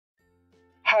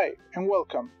Hi and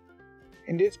welcome.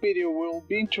 In this video we'll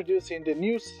be introducing the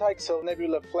new Zyxel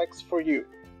NebulaFlex for you.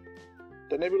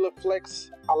 The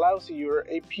NebulaFlex allows your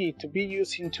AP to be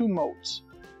used in two modes.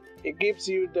 It gives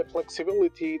you the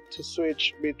flexibility to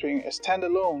switch between a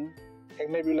standalone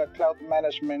and Nebula Cloud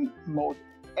management mode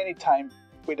anytime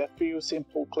with a few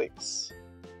simple clicks.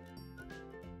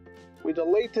 With the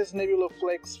latest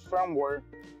NebulaFlex firmware,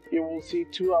 you will see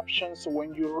two options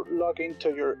when you log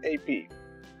into your AP.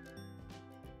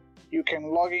 You can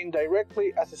log in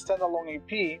directly as a standalone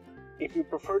AP if you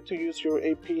prefer to use your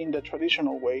AP in the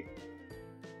traditional way,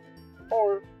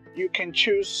 or you can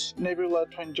choose Nebula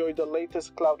to enjoy the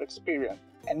latest cloud experience,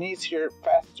 an easier,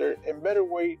 faster, and better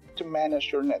way to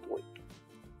manage your network.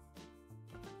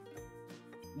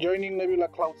 Joining Nebula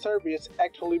Cloud service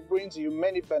actually brings you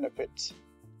many benefits.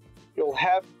 You'll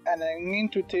have an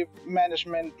intuitive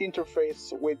management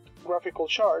interface with graphical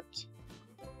charts.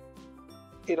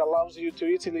 It allows you to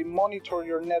easily monitor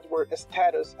your network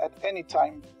status at any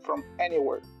time from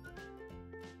anywhere.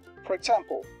 For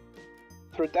example,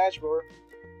 through Dashboard,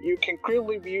 you can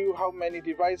clearly view how many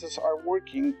devices are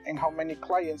working and how many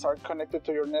clients are connected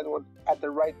to your network at the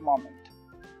right moment.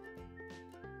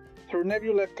 Through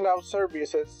Nebula Cloud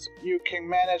services, you can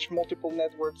manage multiple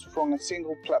networks from a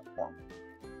single platform.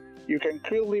 You can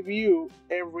clearly view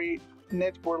every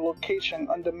network location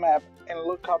on the map and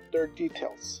look up their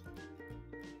details.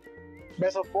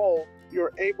 Best of all,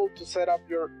 you're able to set up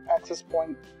your access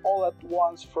point all at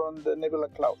once from the Nebula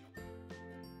Cloud.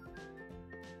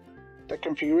 The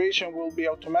configuration will be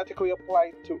automatically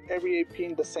applied to every AP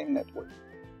in the same network.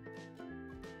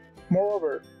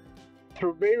 Moreover,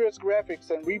 through various graphics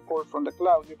and reports from the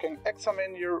cloud, you can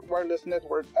examine your wireless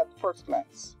network at first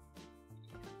glance.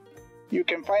 You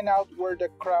can find out where the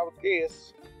crowd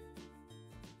is,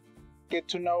 get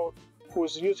to know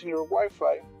who's using your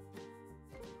Wi-Fi,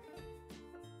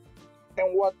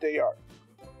 and what they are.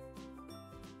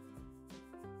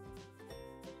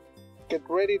 Get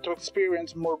ready to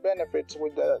experience more benefits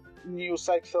with the new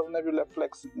Zyxel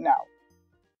NebulaFlex now.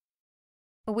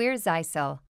 We're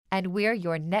Zyxel, and we're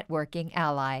your networking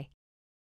ally.